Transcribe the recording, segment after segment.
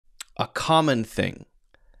a common thing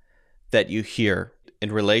that you hear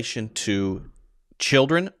in relation to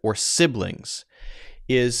children or siblings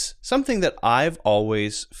is something that I've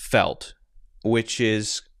always felt, which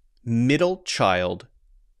is middle child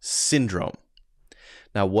syndrome.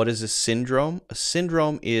 Now, what is a syndrome? A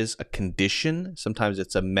syndrome is a condition. Sometimes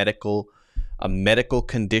it's a medical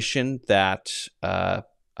condition that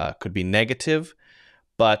could be negative,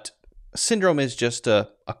 but syndrome is just a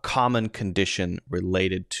common condition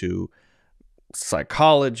related to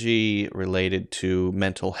psychology, related to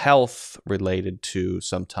mental health, related to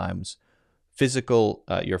sometimes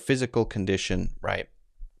your physical condition, right?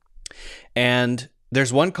 And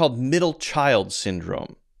there's one called middle child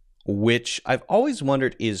syndrome, which I've always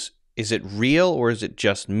wondered, is it real or is it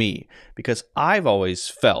just me? Because I've always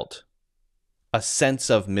felt a sense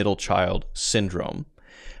of middle child syndrome.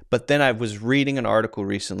 But then I was reading an article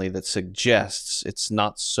recently that suggests it's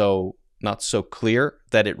not so clear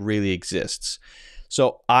that it really exists.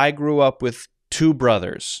 So I grew up with two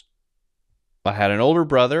brothers. I had an older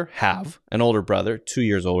brother, 2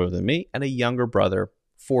 years older than me, and a younger brother,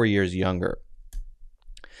 4 years younger.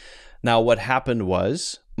 Now, what happened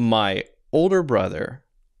was my older brother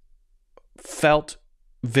felt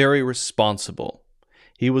very responsible.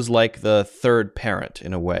 He was like the third parent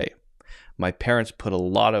in a way. My parents put a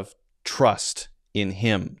lot of trust in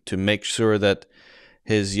him to make sure that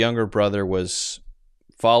his younger brother was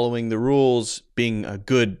following the rules, being a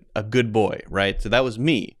good boy, right? So that was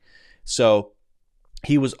me. So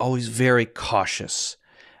he was always very cautious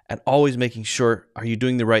and always making sure, are you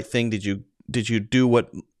doing the right thing? Did you do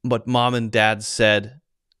what mom and dad said,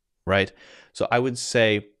 right? So I would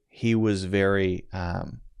say he was very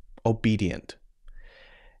obedient.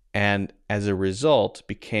 And as a result,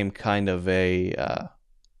 became kind of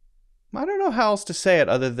I don't know how else to say it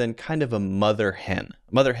other than kind of a mother hen.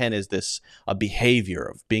 Mother hen is a behavior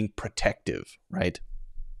of being protective, right?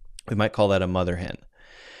 We might call that a mother hen.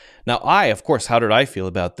 Now of course, how did I feel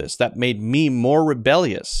about this? That made me more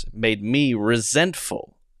rebellious, made me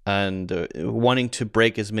resentful and wanting to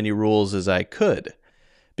break as many rules as I could,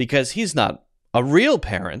 because he's not a real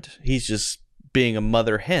parent. He's just being a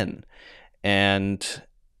mother hen. And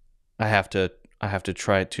I have to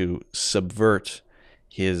try to subvert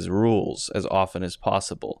his rules as often as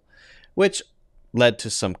possible, which led to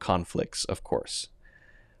some conflicts, of course.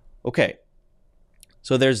 Okay,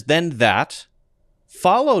 so there's then that,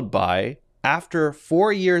 followed by, after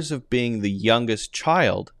 4 years of being the youngest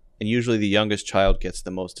child, and usually the youngest child gets the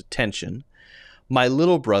most attention, my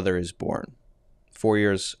little brother is born 4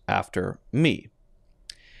 years after me.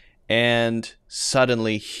 And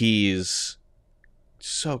suddenly he's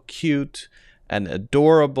so cute and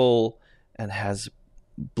adorable and has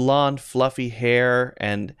blonde fluffy hair,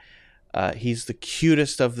 and he's the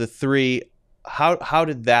cutest of the three. How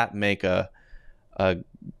did that make a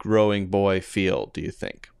growing boy feel, do you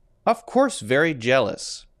think? Of course, very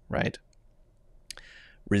jealous, right?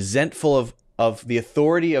 Resentful of the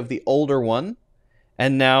authority of the older one,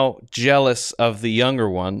 and now jealous of the younger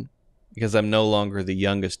one because I'm no longer the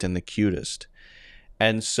youngest and the cutest.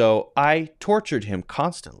 And so I tortured him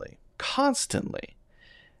constantly.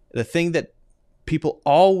 The thing that people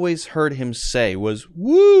always heard him say was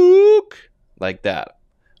 "wook," like that,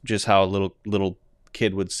 which is how a little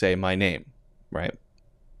kid would say my name, right?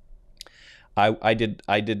 I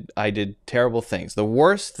did terrible things. The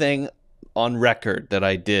worst thing on record that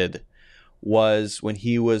I did was when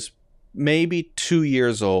he was maybe 2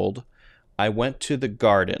 years old. I went to the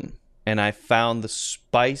garden and I found the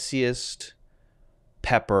spiciest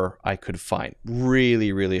pepper I could find.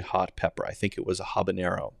 Really, really hot pepper. I think it was a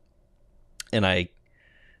habanero. And I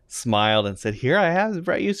smiled and said, "Here, I have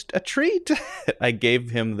brought you a treat." I gave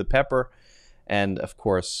him the pepper. And of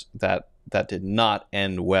course, that did not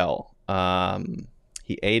end well.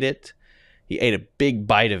 He ate it. He ate a big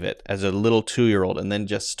bite of it as a little 2-year-old and then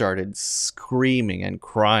just started screaming and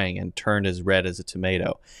crying and turned as red as a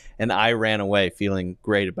tomato. And I ran away feeling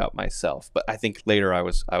great about myself. But I think later I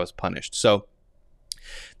was punished. So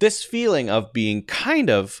this feeling of being kind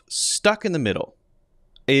of stuck in the middle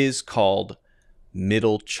is called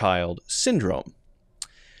middle child syndrome.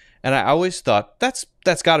 And I always thought that's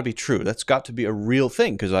got to be true. That's got to be a real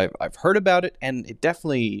thing because I've heard about it, and it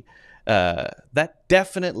definitely that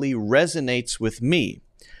definitely resonates with me.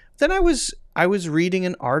 Then I was reading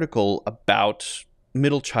an article about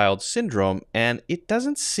middle child syndrome, and it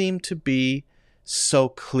doesn't seem to be so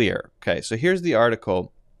clear. Okay, so here's the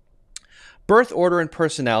article. Birth Order and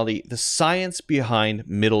Personality, the Science Behind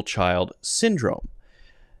Middle Child Syndrome.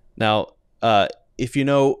 Now, if you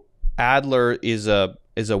know, Adler is a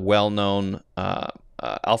well-known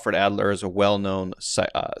Alfred Adler is a well-known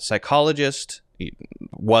psychologist. He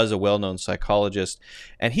was a well-known psychologist,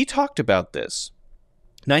 and he talked about this.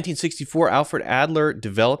 1964, Alfred Adler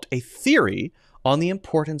developed a theory on the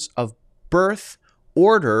importance of birth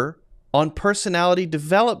order on personality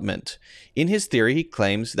development. In his theory, he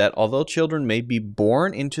claims that although children may be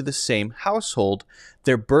born into the same household,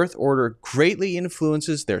 their birth order greatly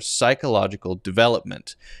influences their psychological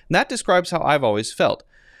development. And that describes how I've always felt.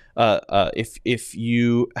 If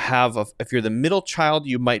you're the middle child,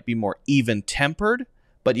 you might be more even-tempered,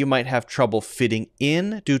 but you might have trouble fitting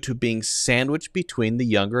in due to being sandwiched between the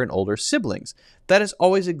younger and older siblings. That is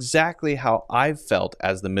always exactly how I've felt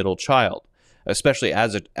as the middle child, especially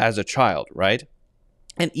as a child, right?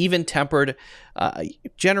 And even-tempered,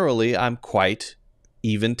 generally, I'm quite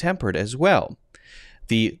even-tempered as well.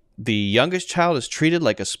 The youngest child is treated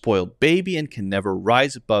like a spoiled baby and can never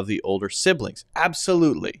rise above the older siblings.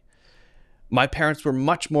 Absolutely. My parents were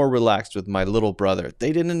much more relaxed with my little brother.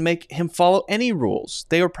 They didn't make him follow any rules.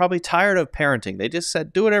 They were probably tired of parenting. They just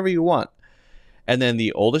said, do whatever you want. And then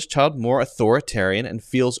the oldest child, more authoritarian and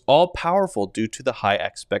feels all-powerful due to the high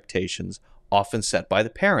expectations often set by the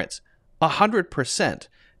parents. 100%.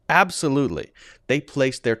 Absolutely. They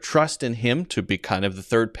placed their trust in him to be kind of the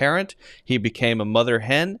third parent. He became a mother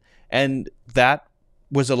hen, and that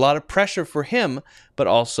was a lot of pressure for him, but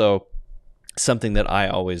also something that I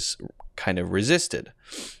always kind of resisted.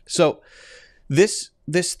 So this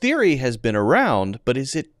theory has been around, but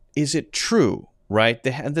is it true, right?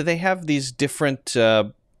 They have these different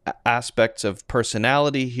aspects of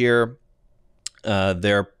personality here.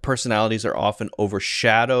 Their personalities are often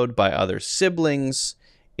overshadowed by other siblings.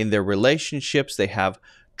 In their relationships, they have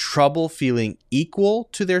trouble feeling equal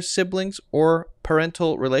to their siblings or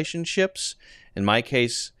parental relationships. In my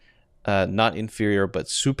case, not inferior, but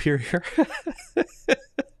superior.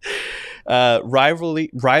 Rivalry,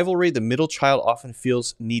 the middle child often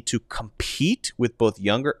feels need to compete with both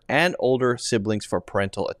younger and older siblings for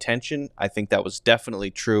parental attention. I think that was definitely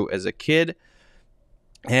true as a kid.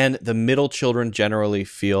 And the middle children generally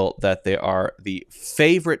feel that they are the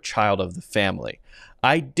favorite child of the family.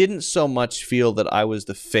 I didn't so much feel that I was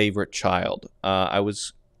the favorite child. I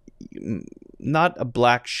was not a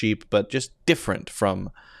black sheep, but just different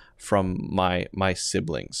from my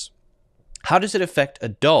siblings. How does it affect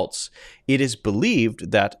adults? It is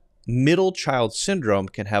believed that middle child syndrome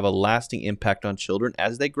can have a lasting impact on children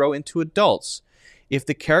as they grow into adults. If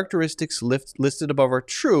the characteristics listed above are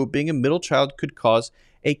true, being a middle child could cause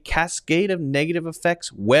a cascade of negative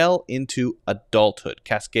effects well into adulthood.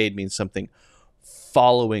 Cascade means something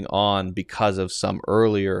following on because of some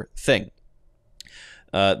earlier thing.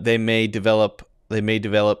 They may develop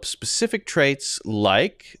specific traits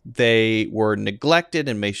like they were neglected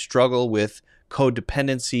and may struggle with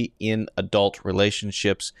codependency in adult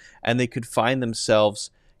relationships, and they could find themselves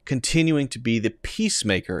continuing to be the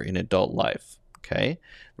peacemaker in adult life. Okay,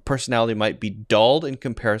 the personality might be dulled in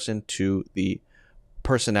comparison to the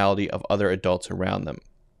personality of other adults around them.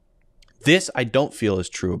 This I don't feel is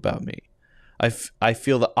true about me. I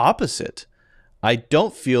feel the opposite. I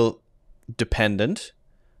don't feel dependent.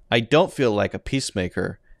 I don't feel like a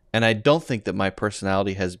peacemaker, and I don't think that my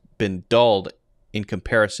personality has been dulled in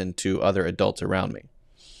comparison to other adults around me.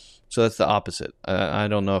 So that's the opposite. I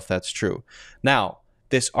don't know if that's true. Now,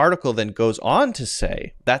 this article then goes on to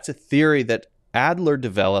say that's a theory that Adler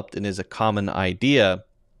developed and is a common idea,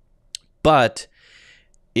 but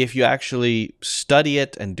if you actually study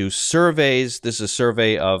it and do surveys, this is a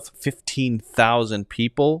survey of 15,000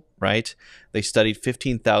 people, right? They studied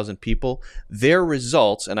 15,000 people. Their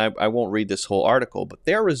results, and I won't read this whole article, but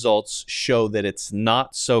their results show that it's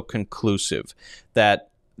not so conclusive, that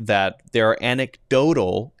there are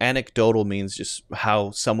anecdotal means just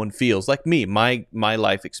how someone feels, like me, my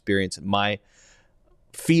life experience and my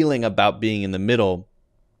feeling about being in the middle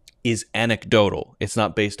is anecdotal. It's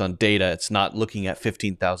not based on data. It's not looking at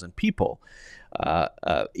 15,000 people.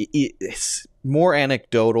 It's more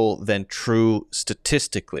anecdotal than true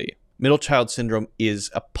statistically. Middle child syndrome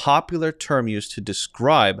is a popular term used to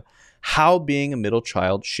describe how being a middle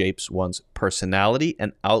child shapes one's personality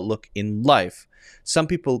and outlook in life. Some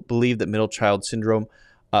people believe that middle child syndrome,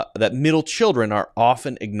 that middle children are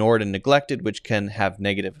often ignored and neglected, which can have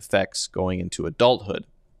negative effects going into adulthood.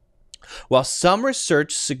 While some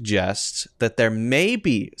research suggests that there may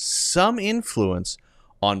be some influence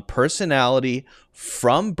on personality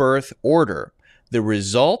from birth order, the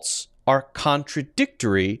results are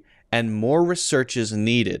contradictory and more research is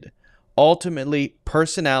needed. Ultimately,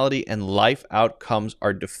 personality and life outcomes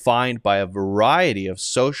are defined by a variety of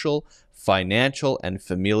social, financial, and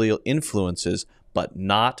familial influences, but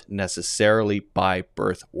not necessarily by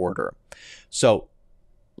birth order. So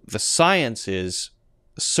the science is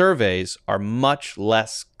surveys are much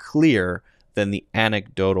less clear than the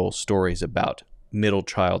anecdotal stories about middle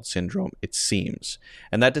child syndrome, it seems.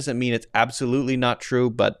 And that doesn't mean it's absolutely not true,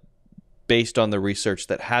 but based on the research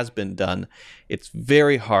that has been done, it's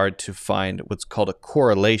very hard to find what's called a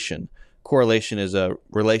correlation. Correlation is a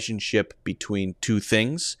relationship between two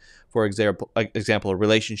things. For example, a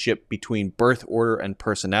relationship between birth order and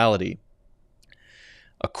personality.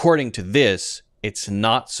 According to this, it's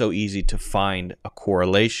not so easy to find a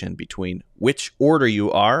correlation between which order you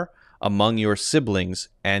are among your siblings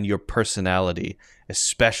and your personality,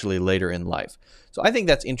 especially later in life. So I think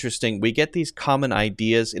that's interesting. We get these common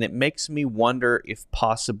ideas, and it makes me wonder if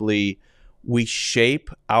possibly we shape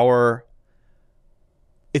our...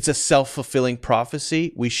 It's a self-fulfilling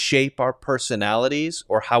prophecy. We shape our personalities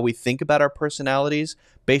or how we think about our personalities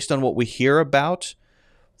based on what we hear about,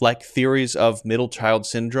 like theories of middle child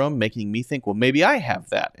syndrome, making me think, well, maybe I have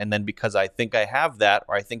that. And then because I think I have that,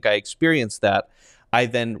 or I think I experienced that, I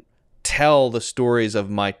then tell the stories of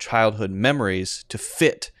my childhood memories to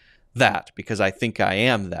fit that because I think I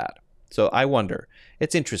am that. So I wonder.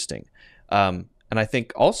 It's interesting. And I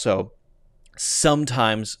think also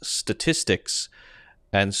sometimes statistics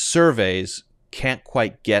and surveys can't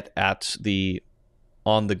quite get at the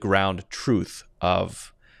on-the-ground truth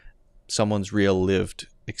of someone's real lived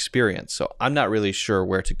experience. So I'm not really sure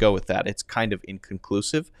where to go with that. It's kind of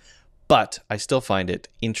inconclusive, but I still find it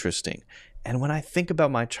interesting. And when I think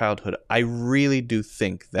about my childhood, I really do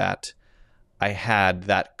think that I had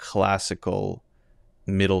that classical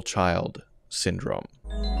middle child syndrome.